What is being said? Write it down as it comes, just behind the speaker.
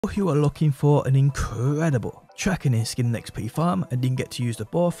If you are looking for an incredible tracking and skin XP farm and didn't get to use the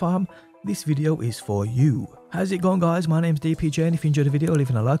BOAR farm, this video is for you. How's it going, guys? My name's DPJ, and if you enjoyed the video,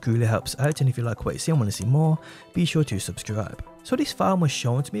 leaving a like really helps out, and if you like what you see and want to see more, be sure to subscribe. So this farm was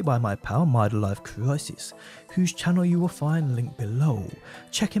shown to me by my pal Mida Crisis, whose channel you will find linked below.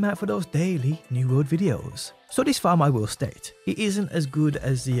 Check him out for those daily New World videos. So this farm, I will state, it isn't as good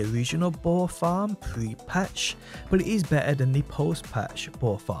as the original BOAR farm pre-patch, but it is better than the post-patch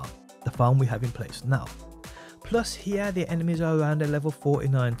BOAR farm, the farm we have in place now. Plus here the enemies are around a level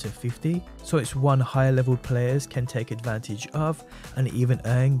 49 to 50, so it's one higher leveled players can take advantage of and even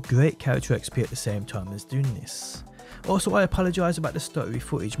earn great character XP at the same time as doing this. Also, I apologise about the stuttery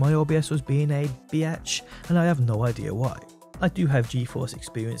footage. My OBS was being a biatch and I have no idea why. I do have GeForce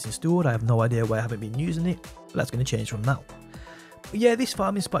Experience installed, I have no idea why I haven't been using it, but that's going to change from now. But yeah, this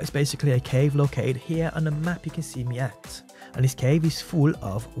farming spot is basically a cave located here on the map you can see me at, and this cave is full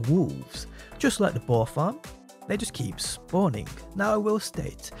of wolves, just like the BOAR farm. They just keep spawning. Now I will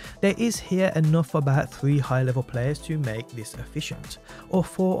state, there is here enough for about 3 high level players to make this efficient, or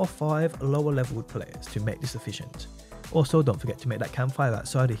 4 or 5 lower leveled players to make this efficient. Also, don't forget to make that campfire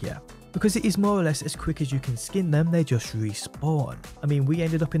outside of here, because it is more or less as quick as you can skin them, they just respawn. I mean, we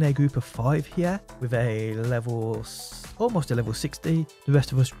ended up in a group of 5 here with a almost a level 60, the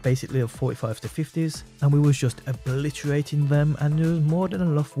rest of us basically of 45s to 50s, and we was just obliterating them, and there was more than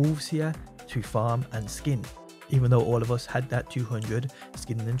enough wolves here to farm and skin, even though all of us had that 200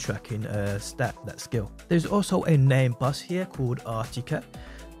 skinning and tracking stat, that skill. There's also a named boss here called Artica,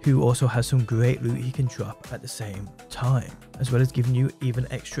 who also has some great loot he can drop at the same time, as well as giving you even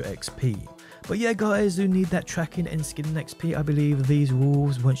extra XP. But yeah, guys who need that tracking and skinning XP, I believe these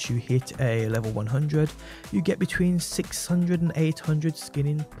wolves, once you hit a level 100, you get between 600 and 800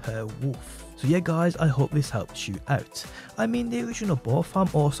 skinning per wolf. So yeah, guys, I hope this helps you out. I mean, the original BOAR farm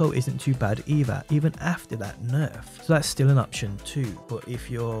also isn't too bad either, even after that nerf. So that's still an option too, but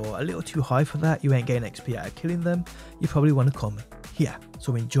if you're a little too high for that, you ain't getting XP out of killing them, you probably want to come here.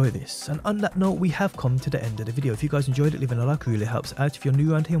 So enjoy this. And on that note, we have come to the end of the video. If you guys enjoyed it, leaving a like really helps out. If you're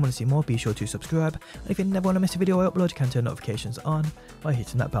new around here and want to see more, be sure to subscribe. And if you never want to miss a video I upload, you can turn notifications on by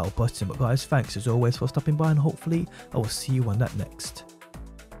hitting that bell button. But guys, thanks as always for stopping by, and hopefully I will see you on that next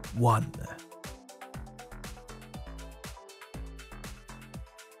one.